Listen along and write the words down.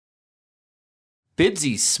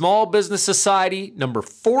Bidsy Small Business Society, number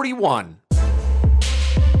 41.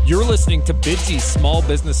 You're listening to Bidsy Small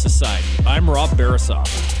Business Society. I'm Rob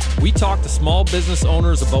Barasoff. We talk to small business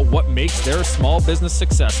owners about what makes their small business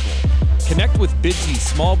successful. Connect with Bidsy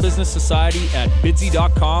Small Business Society at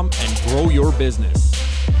bidsy.com and grow your business.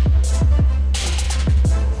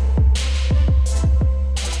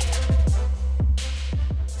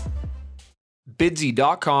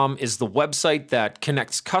 Bidsy.com is the website that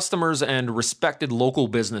connects customers and respected local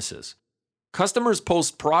businesses. Customers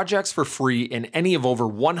post projects for free in any of over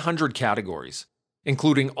 100 categories,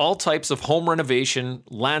 including all types of home renovation,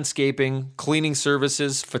 landscaping, cleaning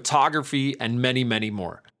services, photography, and many, many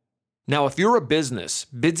more. Now, if you're a business,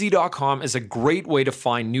 Bidsy.com is a great way to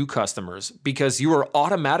find new customers because you are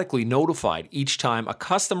automatically notified each time a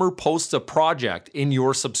customer posts a project in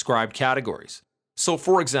your subscribed categories. So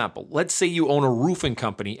for example, let's say you own a roofing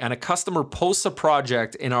company and a customer posts a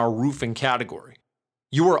project in our roofing category.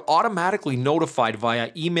 You are automatically notified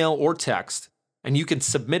via email or text, and you can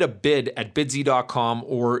submit a bid at bidsy.com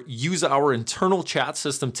or use our internal chat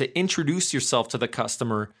system to introduce yourself to the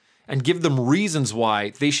customer and give them reasons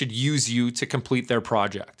why they should use you to complete their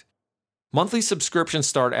project. Monthly subscriptions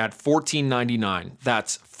start at $14.99.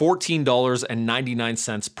 That's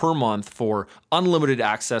 $14.99 per month for unlimited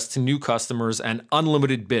access to new customers and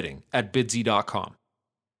unlimited bidding at bidsy.com.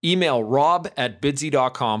 Email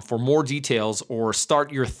rob@bidsy.com for more details or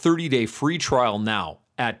start your 30-day free trial now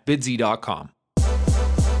at bidsy.com.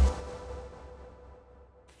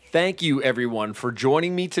 Thank you, everyone, for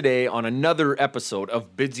joining me today on another episode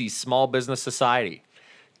of Bidsy Small Business Society.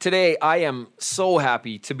 Today, I am so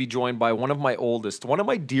happy to be joined by one of my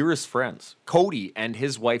dearest friends, Cody and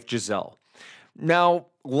his wife, Giselle. Now,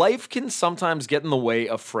 life can sometimes get in the way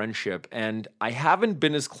of friendship, and I haven't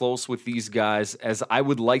been as close with these guys as I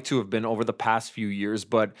would like to have been over the past few years,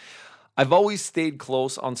 but I've always stayed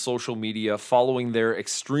close on social media following their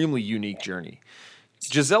extremely unique journey.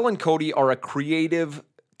 Giselle and Cody are a creative,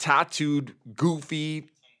 tattooed, goofy,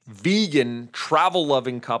 vegan,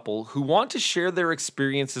 travel-loving couple who want to share their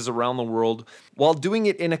experiences around the world while doing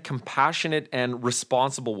it in a compassionate and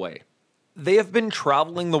responsible way. They have been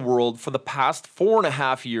traveling the world for the past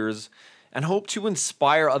 4.5 years and hope to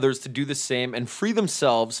inspire others to do the same and free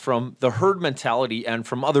themselves from the herd mentality and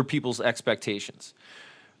from other people's expectations.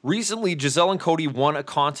 Recently, Giselle and Cody won a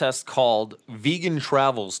contest called Vegan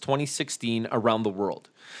Travels 2016 around the world.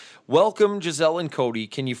 Welcome, Giselle and Cody.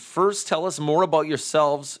 Can you first tell us more about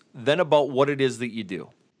yourselves, then about what it is that you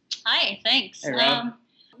do? Hi, thanks. Hey, Rob.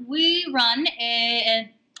 We run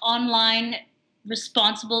an online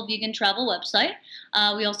responsible vegan travel website.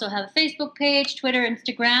 We also have a Facebook page, Twitter,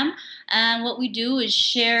 Instagram. And what we do is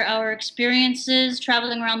share our experiences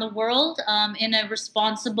traveling around the world in a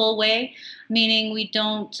responsible way, meaning we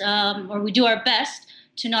don't, or we do our best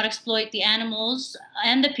to not exploit the animals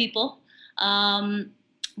and the people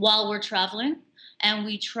while we're traveling, and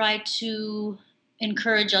we try to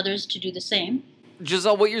encourage others to do the same.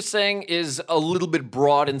 Giselle, what you're saying is a little bit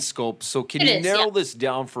broad in scope, so can you narrow this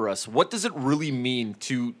down for us? What does it really mean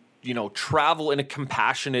to, travel in a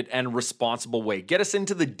compassionate and responsible way? Get us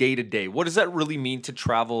into the day-to-day. What does that really mean to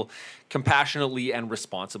travel compassionately and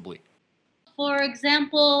responsibly? For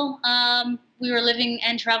example, we were living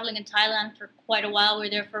and traveling in Thailand for quite a while. We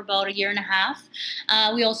were there for about 1.5 years.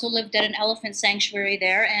 We also lived at an elephant sanctuary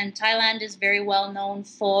there, and Thailand is very well known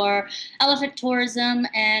for elephant tourism,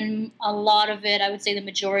 and a lot of it, I would say the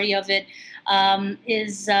majority of it,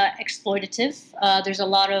 is exploitative. There's a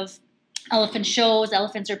lot of elephant shows.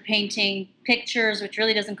 Elephants are painting pictures, which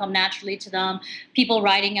really doesn't come naturally to them. People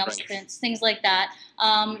riding elephants, things like that.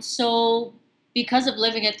 So because of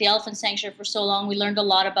living at the elephant sanctuary for so long, we learned a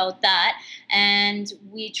lot about that. And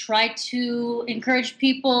we try to encourage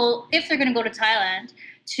people, if they're going to go to Thailand,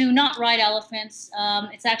 to not ride elephants.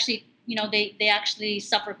 It's actually, they actually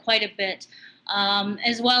suffer quite a bit.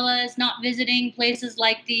 As well as not visiting places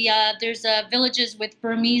like there's villages with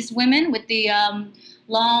Burmese women with the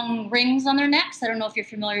long rings on their necks. I don't know if you're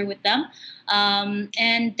familiar with them.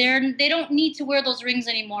 And they don't need to wear those rings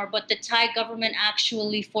anymore, but the Thai government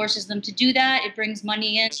actually forces them to do that. It brings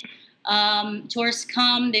money in. Tourists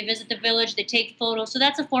come, they visit the village, they take photos. So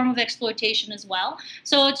that's a form of exploitation as well.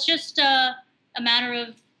 So it's just a matter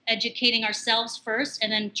of educating ourselves first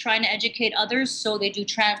and then trying to educate others so they do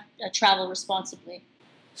travel responsibly.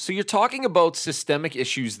 So you're talking about systemic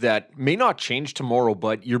issues that may not change tomorrow,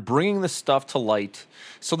 but you're bringing this stuff to light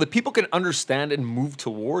so that people can understand and move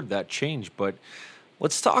toward that change. But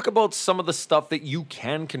let's talk about some of the stuff that you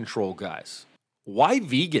can control, guys. Why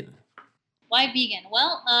vegan? Why vegan?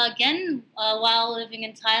 Well, again, while living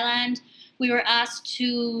in Thailand, we were asked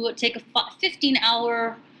to take a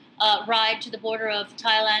 15-hour ride to the border of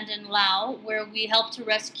Thailand and Laos, where we helped to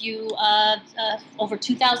rescue over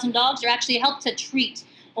 2,000 dogs, or actually helped to treat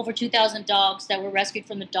over 2,000 dogs that were rescued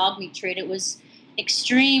from the dog meat trade. It was it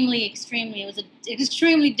was an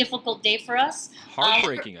extremely difficult day for us.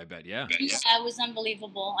 Heartbreaking, I bet, yeah. Yeah, it was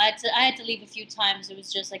unbelievable. I had to leave a few times. It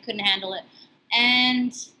was just, I couldn't handle it.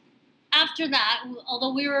 And after that,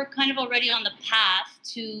 although we were kind of already on the path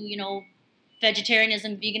to,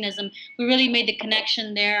 vegetarianism, veganism, we really made the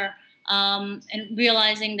connection there, and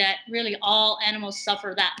realizing that really all animals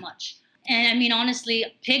suffer that much. And I mean, honestly,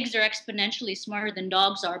 pigs are exponentially smarter than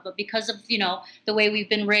dogs are, but because of, the way we've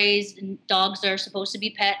been raised, and dogs are supposed to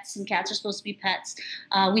be pets and cats are supposed to be pets,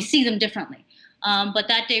 we see them differently. But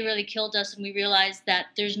that day really killed us, and we realized that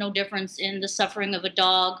there's no difference in the suffering of a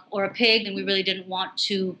dog or a pig, and we really didn't want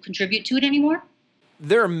to contribute to it anymore.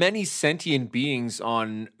 There are many sentient beings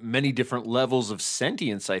on many different levels of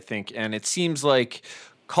sentience, I think, and it seems like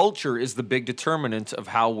culture is the big determinant of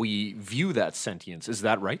how we view that sentience. Is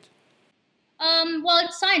that right? Well,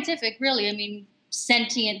 it's scientific, really. I mean,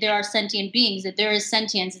 there are sentient beings. That there is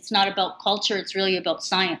sentience. It's not about culture. It's really about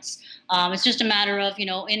science. It's just a matter of,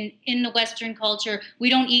 in the Western culture, we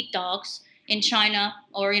don't eat dogs. In China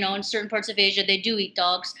or, in certain parts of Asia, they do eat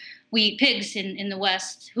dogs. We eat pigs in the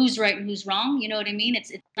West. Who's right and who's wrong? You know what I mean?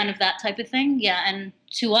 It's kind of that type of thing. Yeah. And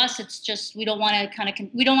to us, it's just, we don't want to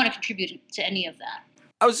contribute to any of that.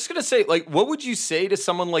 I was just gonna say, like, what would you say to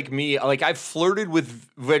someone like me? Like, I've flirted with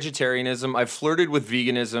vegetarianism, I've flirted with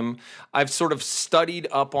veganism, I've sort of studied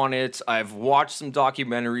up on it, I've watched some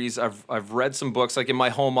documentaries, I've read some books. Like in my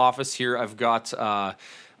home office here, I've got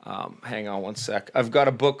hang on one sec. I've got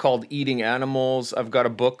a book called Eating Animals. I've got a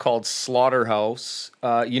book called Slaughterhouse.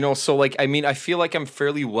 So like, I mean, I feel like I'm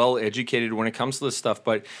fairly well educated when it comes to this stuff,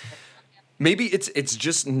 but maybe it's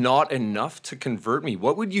just not enough to convert me.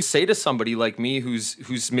 What would you say to somebody like me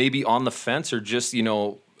who's maybe on the fence or just,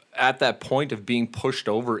 at that point of being pushed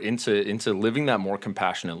over into living that more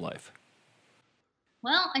compassionate life?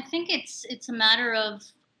 Well, I think it's a matter of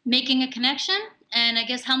making a connection, and I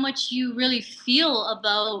guess how much you really feel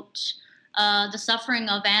about the suffering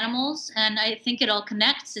of animals. And I think it all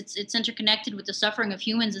connects. It's interconnected with the suffering of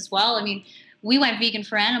humans as well. I mean, we went vegan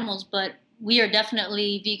for animals, but we are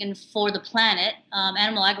definitely vegan for the planet.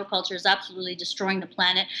 Animal agriculture is absolutely destroying the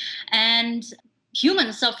planet, and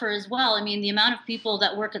humans suffer as well. I mean, the amount of people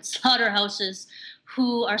that work at slaughterhouses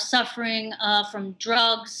who are suffering from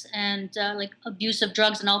drugs and like abuse of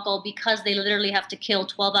drugs and alcohol because they literally have to kill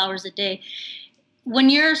 12 hours a day. When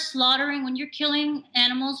you're killing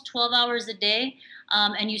animals 12 hours a day,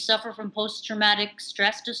 and you suffer from post-traumatic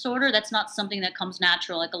stress disorder, that's not something that comes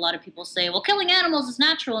natural. Like a lot of people say, well, killing animals is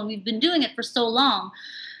natural and we've been doing it for so long.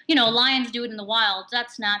 Lions do it in the wild.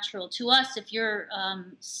 That's natural. To us, if you're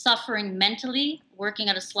suffering mentally, working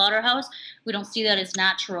at a slaughterhouse, we don't see that as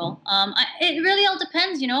natural. It really all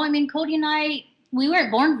depends, I mean, Cody and I, we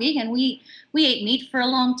weren't born vegan. We ate meat for a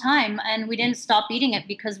long time, and we didn't stop eating it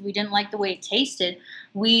because we didn't like the way it tasted.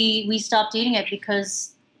 We stopped eating it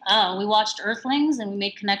because we watched Earthlings and we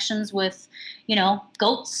made connections with,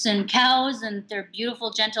 goats and cows, and they're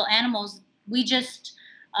beautiful, gentle animals. We just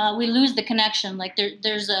we lose the connection. Like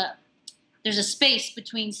there's a space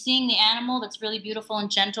between seeing the animal that's really beautiful and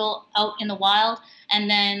gentle out in the wild, and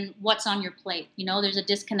then what's on your plate. There's a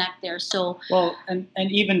disconnect there. So well, and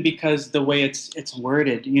even because the way it's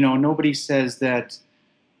worded, nobody says that,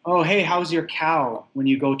 oh, hey, how's your cow when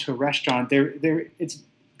you go to a restaurant. They're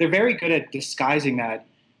very good at disguising that.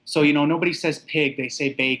 So, nobody says pig, they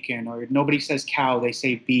say bacon, or nobody says cow, they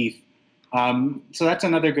say beef. So that's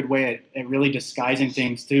another good way at really disguising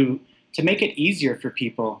things to make it easier for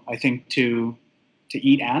people, I think, to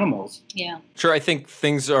eat animals. Yeah. Sure, I think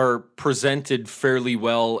things are presented fairly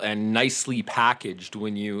well and nicely packaged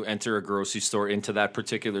when you enter a grocery store into that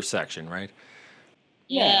particular section, right?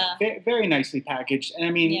 Yeah. Very nicely packaged. And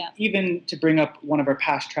I mean, even to bring up one of our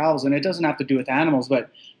past travels, and it doesn't have to do with animals, but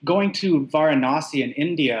going to Varanasi in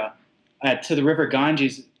India, to the river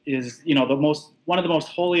Ganges is, one of the most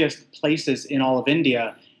holiest places in all of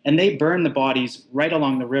India, and they burn the bodies right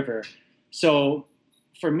along the river. So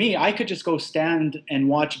for me, I could just go stand and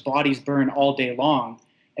watch bodies burn all day long.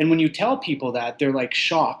 And when you tell people that, they're like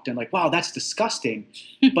shocked and like, wow, that's disgusting.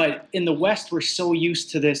 But in the West, we're so used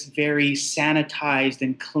to this very sanitized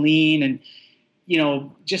and clean and,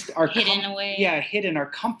 just our hidden away. Yeah, hidden. Our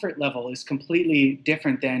comfort level is completely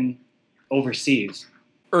different than overseas.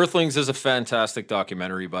 Earthlings is a fantastic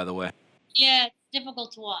documentary, by the way. Yeah, it's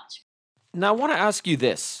difficult to watch. Now, I want to ask you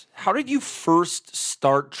this. How did you first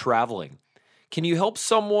start traveling? Can you help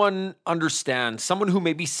someone understand, someone who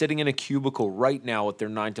may be sitting in a cubicle right now at their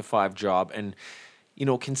 9 to 5 job and,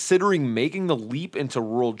 considering making the leap into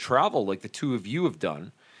world travel like the two of you have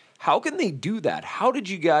done? How can they do that? How did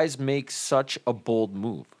you guys make such a bold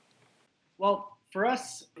move? Well, for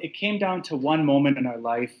us, it came down to one moment in our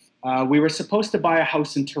life. We were supposed to buy a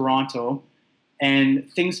house in Toronto, and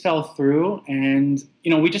things fell through. And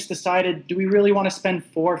we just decided, do we really want to spend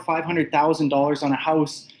 $400,000 or $500,000 on a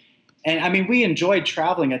house? And I mean, we enjoyed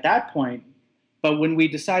traveling at that point, but when we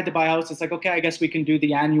decided to buy a house, it's like, okay, I guess we can do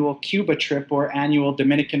the annual Cuba trip or annual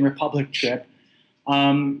Dominican Republic trip.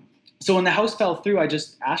 So when the house fell through, I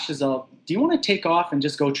just asked Giselle, do you want to take off and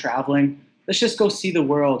just go traveling? Let's just go see the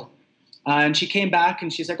world. And she came back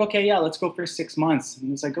and she's like, okay, yeah, let's go for 6 months.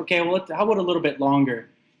 And it's like, okay, well, how about a little bit longer?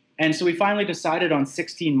 And so we finally decided on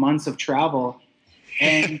 16 months of travel.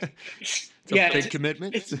 And it's a big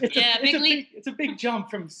commitment. It's a big jump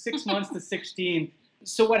from 6 months to 16.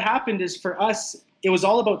 So what happened is, for us, it was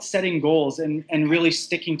all about setting goals and really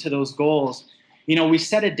sticking to those goals. We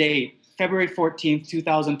set a date, February 14th,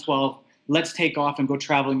 2012, let's take off and go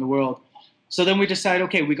traveling the world. So then we decided,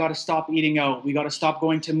 okay, we got to stop eating out. We got to stop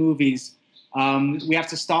going to movies. We have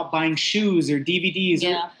to stop buying shoes or DVDs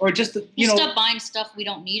or just stop buying stuff we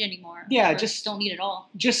don't need anymore. Yeah, just don't need it all.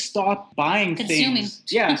 Just stop buying things.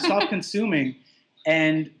 Yeah, stop consuming.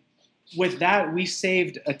 And with that, we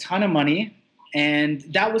saved a ton of money. And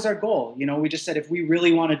that was our goal. We just said, if we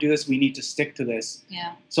really want to do this, we need to stick to this.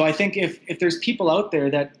 Yeah. So I think if there's people out there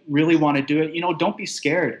that really want to do it, don't be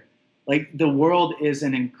scared. Like, the world is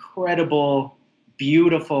an incredible,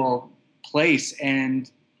 beautiful place. And,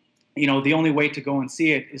 the only way to go and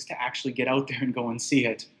see it is to actually get out there and go and see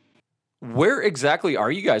it. Where exactly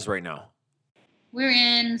are you guys right now? We're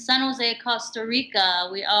in San Jose, Costa Rica.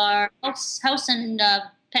 We are house and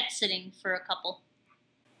pet sitting for a couple.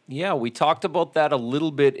 Yeah, we talked about that a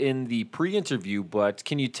little bit in the pre-interview, but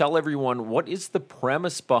can you tell everyone what is the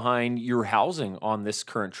premise behind your housing on this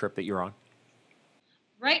current trip that you're on?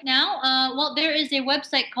 Right now, there is a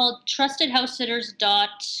website called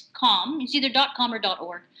trustedhousesitters.com. It's either .com or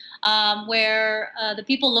 .org, where the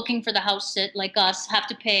people looking for the house sit, like us, have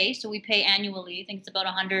to pay. So we pay annually. I think it's about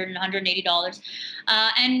 $100 and $180.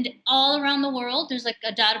 And all around the world, there's like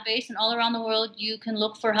a database, and all around the world, you can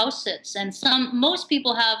look for house sits. And most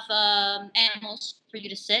people have animals for you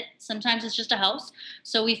to sit. Sometimes it's just a house.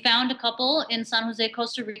 So we found a couple in San Jose,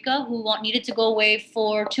 Costa Rica, who needed to go away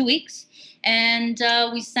for 2 weeks. And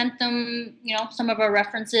we sent them, some of our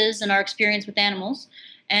references and our experience with animals,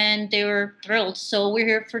 and they were thrilled. So we're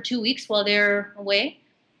here for 2 weeks while they're away,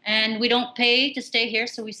 and we don't pay to stay here,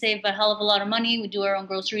 so we save a hell of a lot of money. We do our own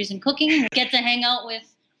groceries and cooking. We get to hang out with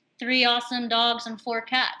 3 awesome dogs and 4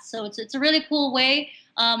 cats. So it's a really cool way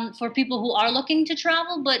for people who are looking to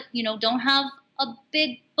travel but don't have a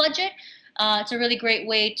big budget. It's a really great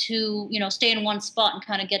way to stay in one spot and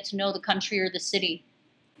kind of get to know the country or the city.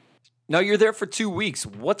 Now, you're there for 2 weeks.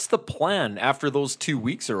 What's the plan after those 2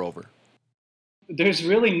 weeks are over? There's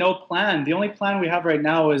really no plan. The only plan we have right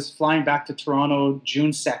now is flying back to Toronto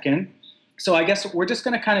June 2nd. So I guess we're just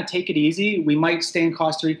going to kind of take it easy. We might stay in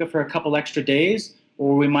Costa Rica for a couple extra days,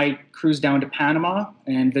 or we might cruise down to Panama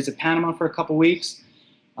and visit Panama for a couple weeks.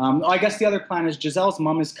 I guess the other plan is Giselle's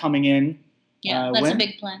mom is coming in. Yeah, that's a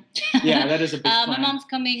big plan. Yeah, that is a big plan. My mom's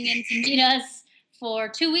coming in to meet us for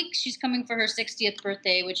 2 weeks. She's coming for her 60th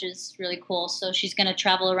birthday, which is really cool. So she's going to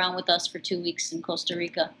travel around with us for 2 weeks in Costa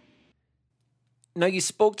Rica. Now, you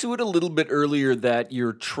spoke to it a little bit earlier that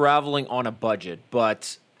you're traveling on a budget,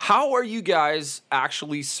 but how are you guys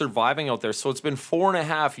actually surviving out there? So it's been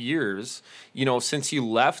 4.5 years, since you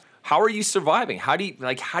left. How are you surviving? How do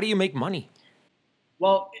you make money?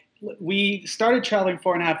 Well, we started traveling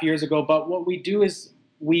 4.5 years ago, but what we do is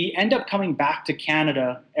we end up coming back to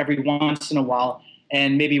Canada every once in a while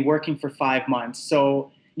and maybe working for 5 months.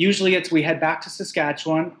 So usually we head back to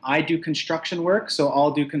Saskatchewan. I do construction work, so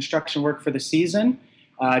I'll do construction work for the season.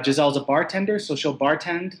 Giselle's a bartender, so she'll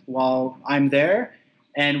bartend while I'm there.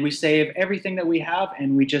 And we save everything that we have,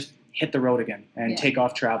 and we just hit the road again and take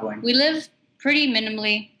off traveling. We live pretty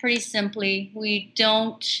minimally, pretty simply. We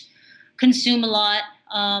don't consume a lot.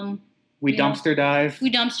 We dumpster dive.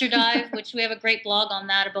 We dumpster dive, which we have a great blog on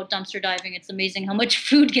that about dumpster diving. It's amazing how much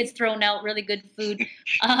food gets thrown out, really good food.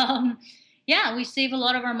 We save a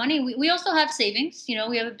lot of our money. We also have savings.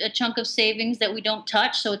 We have a chunk of savings that we don't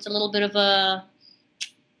touch, so it's a little bit of a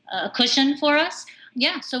cushion for us.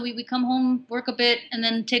 yeah, so we come home, work a bit, and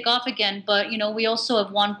then take off again. But, we also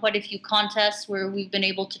have won quite a few contests where we've been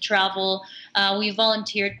able to travel. We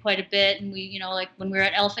volunteered quite a bit. And we, like when we were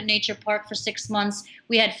at Elephant Nature Park for 6 months,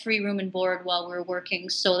 we had free room and board while we were working.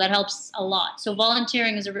 So that helps a lot. So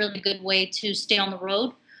volunteering is a really good way to stay on the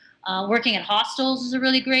road. Working at hostels is a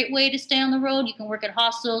really great way to stay on the road. You can work at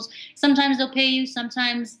hostels. Sometimes they'll pay you.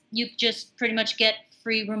 Sometimes you just pretty much get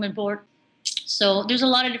free room and board. So there's a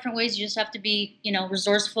lot of different ways. You just have to be,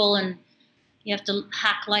 resourceful, and you have to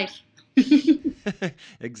hack life.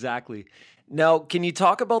 Exactly. Now, can you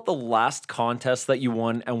talk about the last contest that you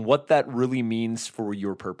won and what that really means for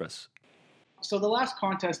your purpose? So the last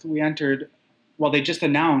contest we entered, well, they just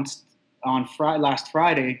announced on last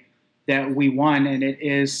Friday that we won, and it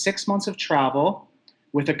is 6 months of travel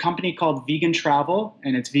with a company called Vegan Travel,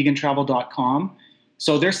 and it's vegantravel.com.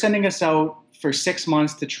 So they're sending us out for 6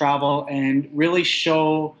 months to travel and really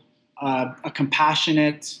show a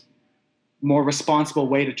compassionate, more responsible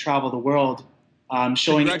way to travel the world.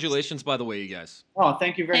 Congratulations, by the way, you guys. Oh,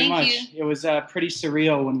 thank you very much. It was pretty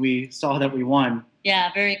surreal when we saw that we won.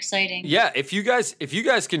 Yeah, very exciting. Yeah, if you guys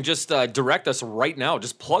can just direct us right now,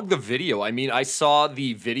 just plug the video. I mean, I saw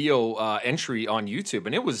the video entry on YouTube,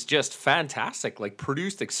 and it was just fantastic, like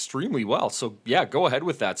produced extremely well. So yeah, go ahead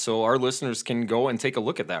with that so our listeners can go and take a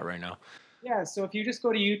look at that right now. Yeah, so if you just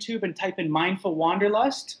go to YouTube and type in Mindful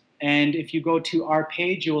Wanderlust, and if you go to our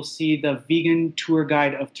page, you will see the Vegan Tour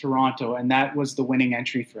Guide of Toronto, and that was the winning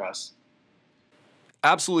entry for us.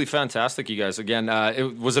 Absolutely fantastic, you guys. Again,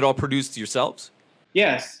 was it all produced yourselves?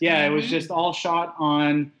 Yes, yeah, It was just all shot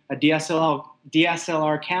on a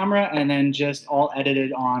DSLR camera and then just all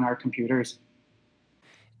edited on our computers.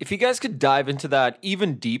 If you guys could dive into that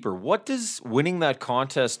even deeper, what does winning that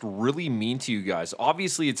contest really mean to you guys?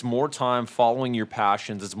 Obviously, it's more time following your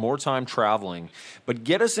passions, it's more time traveling, but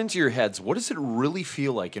get us into your heads. What does it really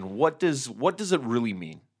feel like, and what does it really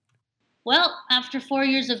mean? Well, after 4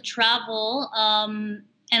 years of travel,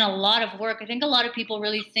 and a lot of work, I think a lot of people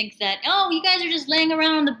really think that, oh, you guys are just laying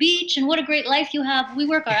around on the beach and what a great life you have. We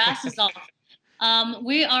work our asses off.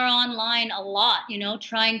 We are online a lot,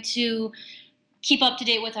 trying to keep up to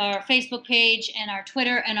date with our Facebook page and our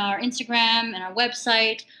Twitter and our Instagram and our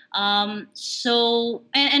website. And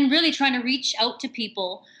really trying to reach out to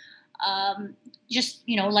people, just,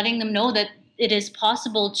 letting them know that it is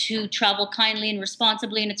possible to travel kindly and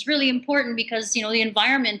responsibly. And it's really important because, the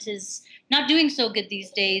environment is not doing so good these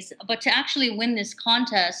days. But to actually win this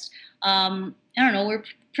contest, I don't know, we're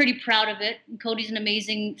pretty proud of it. Cody's an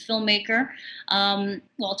amazing filmmaker.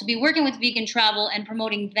 To be working with Vegan Travel and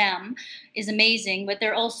promoting them is amazing, but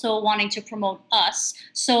they're also wanting to promote us.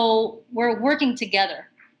 So we're working together,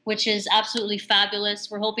 which is absolutely fabulous.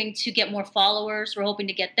 We're hoping to get more followers. We're hoping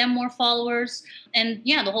to get them more followers. And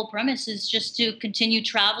yeah, the whole premise is just to continue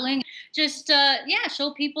traveling. Just,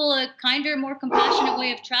 show people a kinder, more compassionate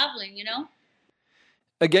way of traveling,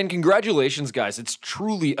 Again, congratulations, guys. It's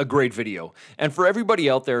truly a great video. And for everybody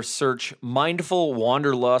out there, search Mindful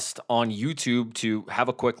Wanderlust on YouTube to have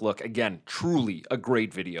a quick look. Again, truly a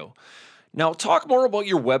great video. Now, talk more about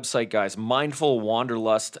your website, guys,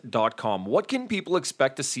 mindfulwanderlust.com. What can people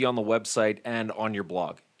expect to see on the website and on your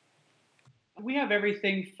blog? We have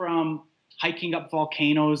everything from hiking up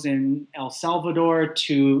volcanoes in El Salvador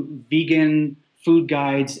to vegan food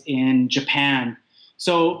guides in Japan.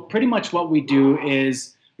 So pretty much what we do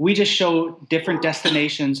is we just show different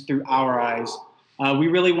destinations through our eyes. We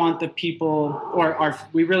really want the people,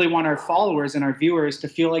 we really want our followers and our viewers to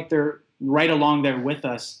feel like they're right along there with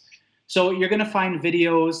us. So you're going to find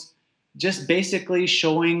videos just basically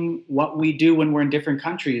showing what we do when we're in different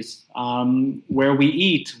countries, where we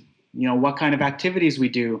eat, what kind of activities we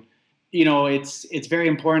do. It's very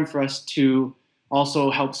important for us to also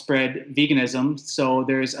help spread veganism. So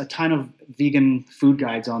there's a ton of vegan food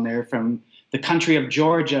guides on there, from the country of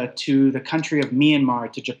Georgia to the country of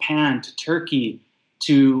Myanmar to Japan to Turkey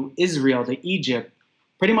to Israel to Egypt,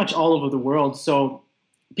 pretty much all over the world. So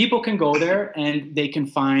people can go there and they can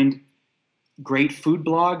find great food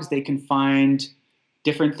blogs. They can find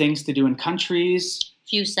different things to do in countries.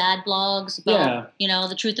 Few sad blogs about,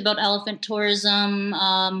 the truth about elephant tourism.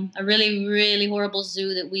 A really, really horrible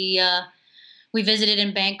zoo that we visited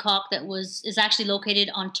in Bangkok that is actually located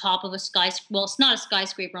on top of a skyscraper. Well, it's not a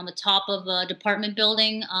skyscraper, on the top of a department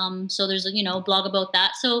building. So there's a blog about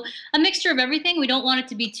that. So a mixture of everything. We don't want it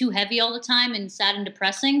to be too heavy all the time and sad and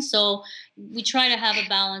depressing. So we try to have a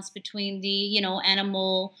balance between the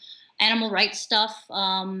animal rights stuff,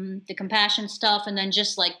 the compassion stuff, and then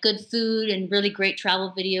just like good food and really great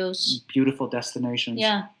travel videos. Beautiful destinations.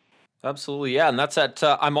 Yeah. Absolutely, yeah. And that's at,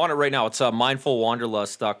 I'm on it right now. It's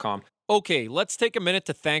mindfulwanderlust.com. Okay, let's take a minute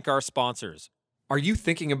to thank our sponsors. Are you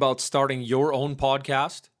thinking about starting your own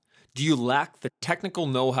podcast? Do you lack the technical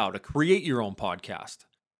know-how to create your own podcast?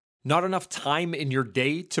 Not enough time in your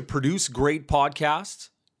day to produce great podcasts?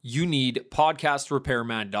 You need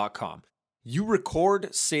podcastrepairman.com. You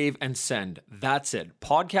record, save, and send. That's it.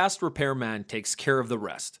 Podcast Repairman takes care of the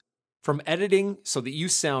rest. From editing so that you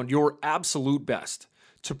sound your absolute best,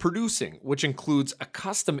 to producing, which includes a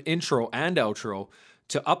custom intro and outro,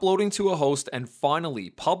 to uploading to a host, and finally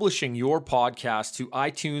publishing your podcast to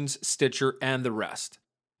iTunes, Stitcher, and the rest.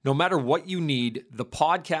 No matter what you need, the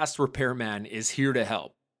Podcast Repairman is here to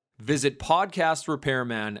help. Visit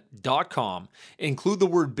podcastrepairman.com, include the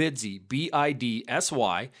word Bidsy,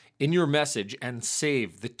 BIDSY, in your message and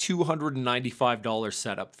save the $295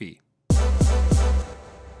 setup fee.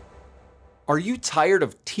 Are you tired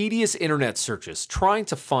of tedious internet searches trying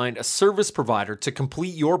to find a service provider to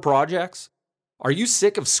complete your projects? Are you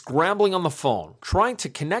sick of scrambling on the phone, trying to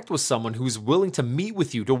connect with someone who's willing to meet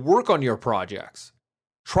with you to work on your projects?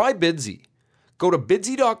 Try Bidsy. Go to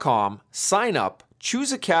bidsy.com, sign up,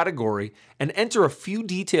 choose a category, and enter a few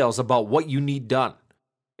details about what you need done.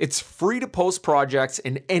 It's free to post projects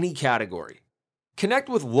in any category. Connect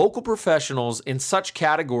with local professionals in such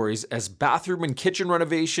categories as bathroom and kitchen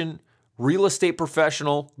renovation, real estate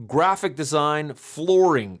professional, graphic design,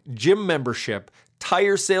 flooring, gym membership,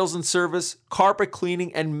 tire sales and service, carpet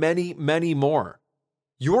cleaning, and many, many more.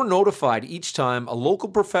 You're notified each time a local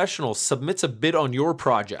professional submits a bid on your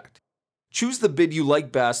project. Choose the bid you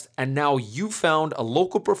like best, and now you've found a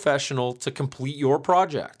local professional to complete your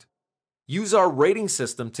project. Use our rating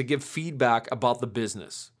system to give feedback about the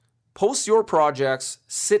business. Post your projects,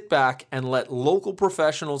 sit back, and let local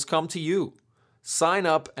professionals come to you. Sign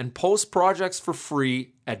up and post projects for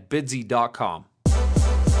free at bidsy.com.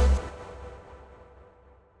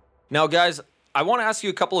 Now, guys, I want to ask you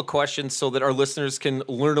a couple of questions so that our listeners can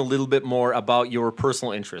learn a little bit more about your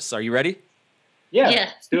personal interests. Are you ready? Yeah.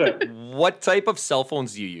 Let's do it. What type of cell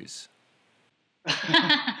phones do you use?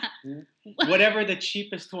 Whatever the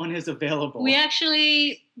cheapest one is available. We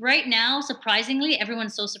actually, right now, surprisingly,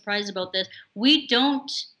 everyone's so surprised about this, we don't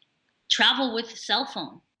travel with a cell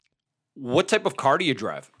phone. What type of car do you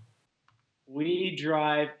drive? We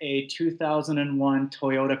drive a 2001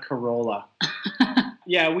 Toyota Corolla.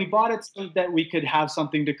 Yeah, we bought it so that we could have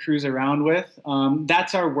something to cruise around with.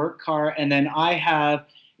 That's our work car. And then I have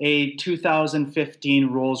a 2015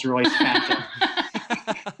 Rolls-Royce Phantom.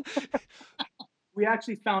 We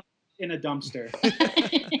actually found it in a dumpster.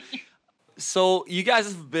 So you guys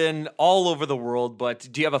have been all over the world, but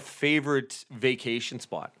do you have a favorite vacation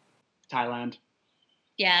spot? Thailand.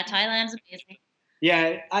 Yeah, Thailand's amazing.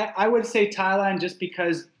 Yeah, I would say Thailand just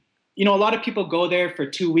because, a lot of people go there for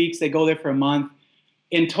 2 weeks. They go there for a month.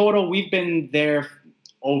 In total, we've been there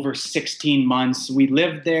over 16 months. We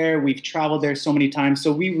lived there. We've traveled there so many times.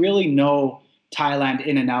 So we really know Thailand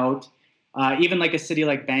in and out. Even like a city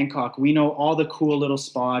like Bangkok, we know all the cool little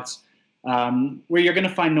spots where you're going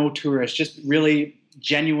to find no tourists, just really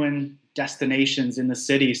genuine destinations in the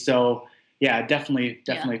city. So yeah, definitely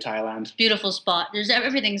Thailand. Beautiful spot.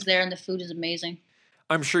 Everything's there and the food is amazing.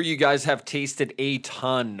 I'm sure you guys have tasted a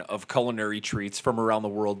ton of culinary treats from around the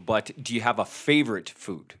world, but do you have a favorite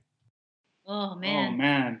food? Oh, man. Oh,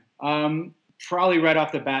 man. Probably right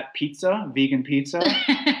off the bat, pizza, vegan pizza.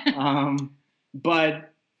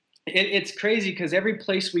 But it's crazy because every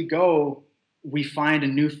place we go, we find a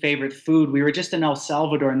new favorite food. We were just in El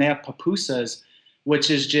Salvador and they have pupusas,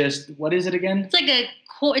 which is just, what is it again? It's like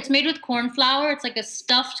it's made with corn flour. It's like a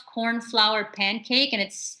stuffed corn flour pancake, and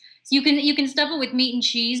you can stuff it with meat and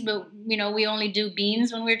cheese, but we only do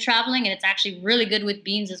beans when we're traveling, and it's actually really good with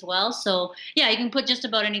beans as well. So yeah, you can put just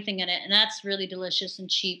about anything in it, and that's really delicious and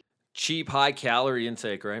cheap. Cheap, high calorie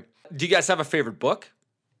intake, right? Do you guys have a favorite book?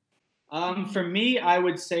 For me, I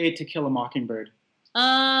would say To Kill a Mockingbird.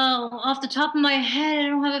 Off the top of my head, I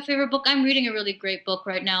don't have a favorite book. I'm reading a really great book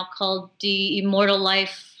right now called The Immortal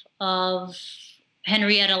Life of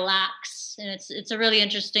Henrietta Lacks, and it's a really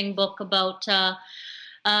interesting book about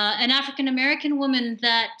an African-American woman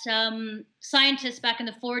that scientists back in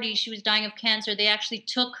the 40s, she was dying of cancer. They actually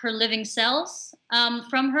took her living cells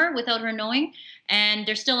from her without her knowing, and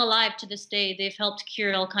they're still alive to this day. They've helped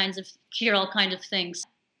cure all kinds of things.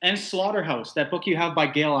 And Slaughterhouse, that book you have by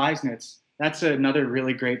Gail Eisnitz, that's another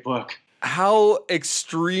really great book. How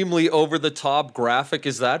extremely over-the-top graphic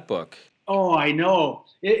is that book? Oh, I know.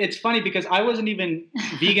 It's funny because I wasn't even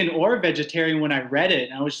vegan or vegetarian when I read it.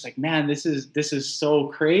 And I was just like, man, this is so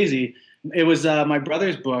crazy. It was my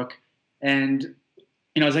brother's book. And,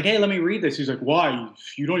 I was like, hey, let me read this. He's like, why?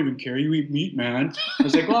 You don't even care. You eat meat, man. I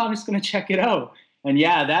was like, well, I'm just going to check it out. And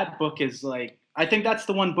yeah, that book is like, I think that's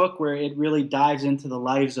the one book where it really dives into the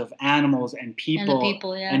lives of animals and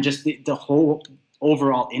people, and just the whole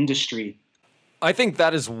overall industry. I think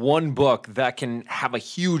that is one book that can have a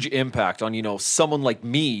huge impact on, someone like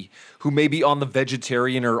me who may be on the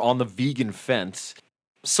vegetarian or on the vegan fence.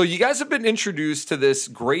 So you guys have been introduced to this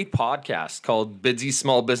great podcast called Bidsy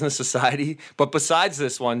Small Business Society. But besides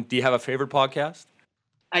this one, do you have a favorite podcast?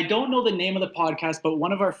 I don't know the name of the podcast, but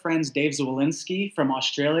one of our friends, Dave Zawolinsky from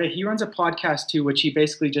Australia, he runs a podcast too, which he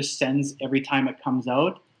basically just sends every time it comes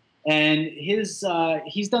out. And he's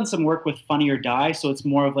done some work with Funny or Die, so it's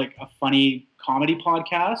more of like a funny comedy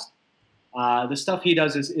podcast. The stuff he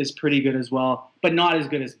does is pretty good as well, but not as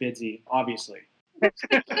good as Bidsy, obviously.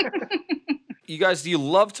 You guys, do you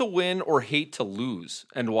love to win or hate to lose,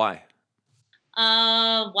 and why?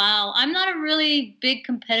 Wow. I'm not a really big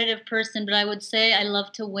competitive person, but I would say I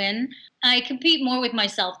love to win. I compete more with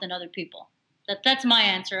myself than other people. That's my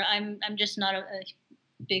answer. I'm just not a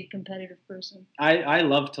big competitive person. I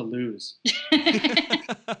love to lose.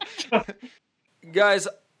 Guys,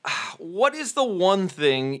 what is the one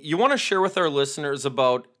thing you want to share with our listeners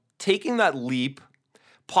about taking that leap,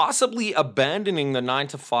 possibly abandoning the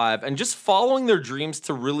 9-to-5 and just following their dreams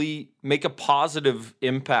to really make a positive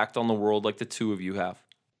impact on the world like the two of you have?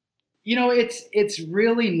 It's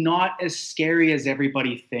really not as scary as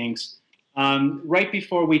everybody thinks. Right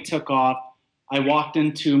before we took off, I walked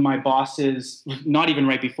into my boss's, not even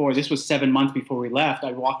right before, this was 7 months before we left.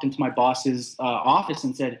 I walked into my boss's office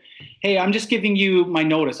and said, "Hey, I'm just giving you my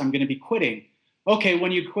notice. I'm going to be quitting." "Okay, when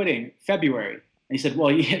are you quitting?" "February." And he said,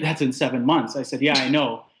 "Well, yeah, that's in 7 months." I said, "Yeah, I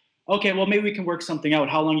know." "Okay, well, maybe we can work something out.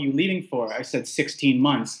 How long are you leaving for?" I said, 16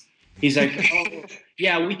 months. He's like, "Oh,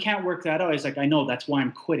 yeah, we can't work that out." I was like, "I know, that's why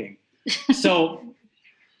I'm quitting." So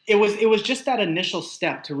it was just that initial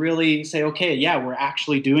step to really say, okay, yeah, we're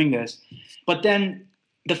actually doing this. But then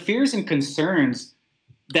the fears and concerns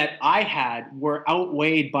that I had were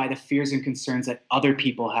outweighed by the fears and concerns that other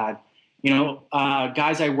people had.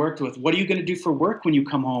 Guys I worked with, what are you going to do for work when you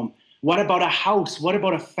come home? What about a house? What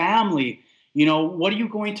about a family? What are you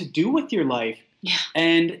going to do with your life? Yeah.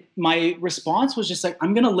 And my response was just like,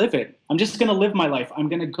 I'm going to live it. I'm just going to live my life. I'm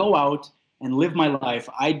going to go out and live my life.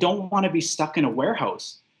 I don't want to be stuck in a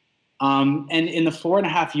warehouse. And in the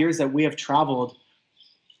 4.5 years that we have traveled,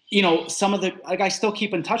 I still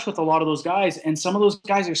keep in touch with a lot of those guys, and some of those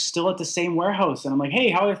guys are still at the same warehouse. And I'm like, "Hey,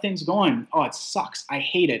 how are things going?" "Oh, it sucks. I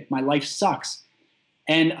hate it. My life sucks."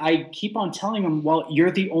 And I keep on telling them, well,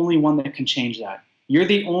 you're the only one that can change that. You're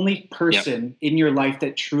the only person in your life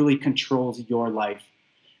that truly controls your life.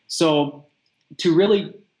 So to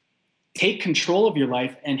really take control of your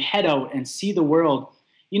life and head out and see the world,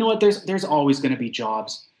 you know what? There's always going to be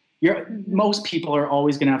jobs. Most people are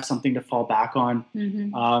always going to have something to fall back on.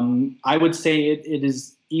 Mm-hmm. I would say it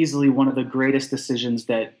is easily one of the greatest decisions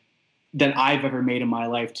that I've ever made in my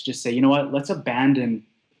life, to just say, you know what, let's abandon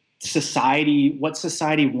society, what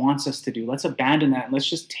society wants us to do. Let's abandon that and let's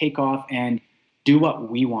just take off and do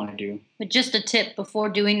what we want to do. But just a tip before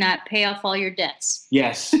doing that, pay off all your debts.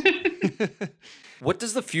 Yes. What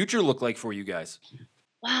does the future look like for you guys?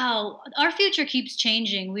 Wow, our future keeps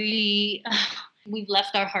changing. We've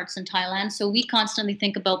left our hearts in Thailand, so we constantly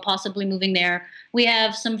think about possibly moving there. We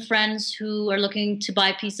have some friends who are looking to buy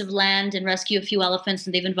a piece of land and rescue a few elephants,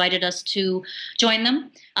 and they've invited us to join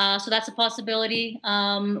them. So that's a possibility.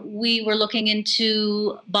 We were looking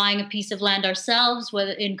into buying a piece of land ourselves,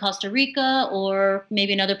 whether in Costa Rica or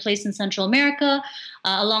maybe another place in Central America,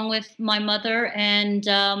 along with my mother,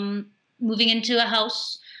 and moving into a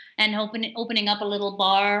house and opening up a little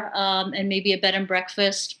bar and maybe a bed and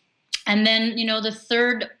breakfast. And then, the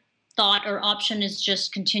third thought or option is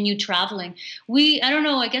just continue traveling. I don't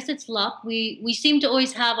know, I guess it's luck. We seem to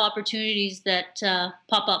always have opportunities that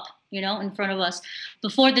pop up, in front of us.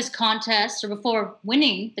 Before this contest, or before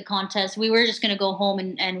winning the contest, we were just going to go home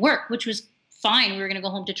and work, which was fine. We were going to go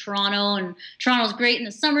home to Toronto, and Toronto's great in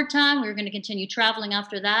the summertime. We were going to continue traveling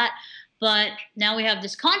after that. But now we have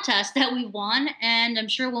this contest that we won, and I'm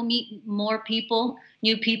sure we'll meet more people,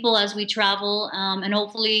 new people as we travel, and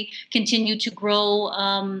hopefully continue to grow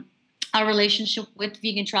our relationship with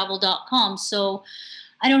vegantravel.com. So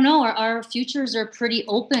I don't know, our futures are pretty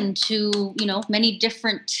open to, many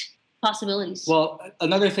different possibilities. Well,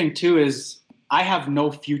 another thing too is I have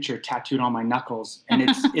no future tattooed on my knuckles, and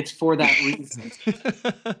it's for that reason.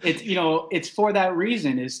 It's for that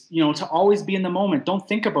reason, is, to always be in the moment. Don't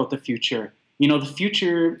think about the future. The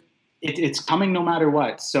future, it's coming no matter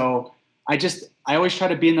what. So I always try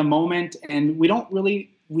to be in the moment, and we don't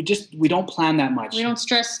plan that much. We don't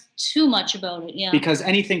stress too much about it, yeah. Because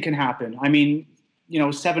anything can happen. I mean,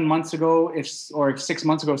 7 months ago, if 6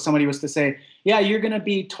 months ago, if somebody was to say, yeah, you're going to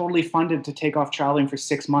be totally funded to take off traveling for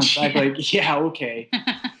 6 months, I'd be like, yeah, okay.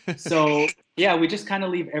 So yeah, we just kind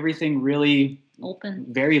of leave everything really open,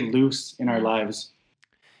 very loose in our lives.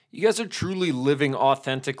 You guys are truly living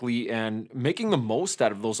authentically and making the most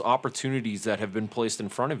out of those opportunities that have been placed in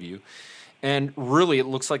front of you. And really, it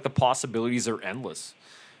looks like the possibilities are endless.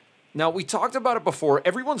 Now, we talked about it before.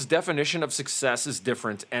 Everyone's definition of success is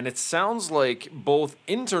different, and it sounds like both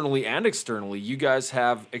internally and externally, you guys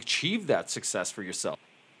have achieved that success for yourself.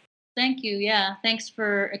 Thank you. Yeah, thanks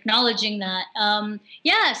for acknowledging that.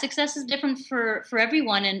 Success is different for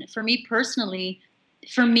everyone, and for me personally,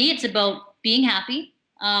 it's about being happy.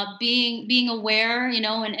 Being aware,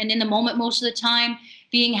 and in the moment most of the time,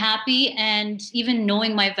 being happy and even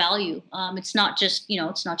knowing my value. It's not just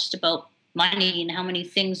about money and how many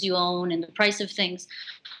things you own and the price of things.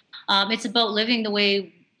 It's about living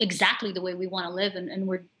exactly the way we want to live. And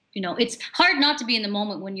we're, it's hard not to be in the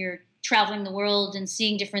moment when you're traveling the world and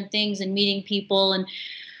seeing different things and meeting people. And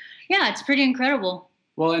yeah, it's pretty incredible.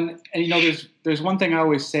 Well, and there's one thing I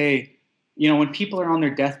always say, when people are on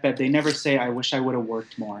their deathbed, they never say, I wish I would have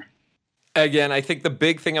worked more. Again, I think the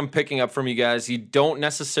big thing I'm picking up from you guys, you don't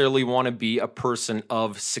necessarily want to be a person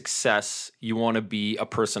of success. You want to be a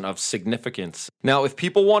person of significance. Now, if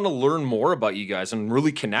people want to learn more about you guys and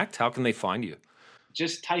really connect, how can they find you?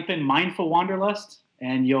 Just type in Mindful Wanderlust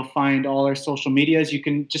and you'll find all our social medias. You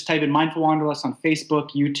can just type in Mindful Wanderlust on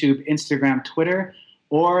Facebook, YouTube, Instagram, Twitter,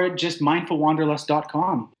 or just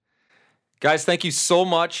mindfulwanderlust.com. Guys, thank you so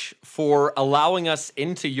much for allowing us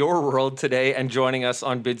into your world today and joining us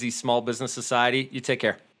on Bidsy Small Business Society. You take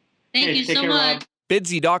care. Thank you so much. Rob.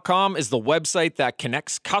 Bidsy.com is the website that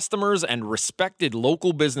connects customers and respected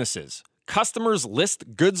local businesses. Customers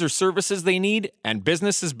list goods or services they need, and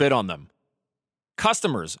businesses bid on them.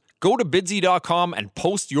 Customers, go to Bidsy.com and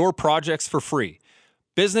post your projects for free.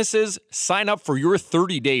 Businesses, sign up for your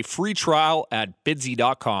 30-day free trial at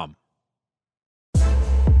Bidsy.com.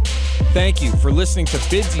 Thank you for listening to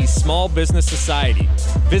Bidsy Small Business Society.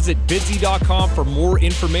 Visit Bidsy.com for more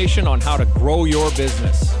information on how to grow your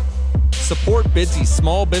business. Support Bidsy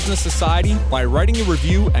Small Business Society by writing a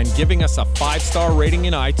review and giving us a 5-star rating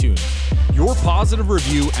in iTunes. Your positive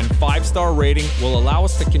review and 5-star rating will allow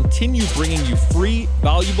us to continue bringing you free,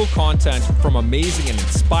 valuable content from amazing and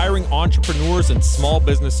inspiring entrepreneurs and small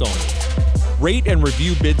business owners. Rate and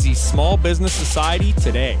review Bidsy Small Business Society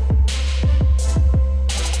today.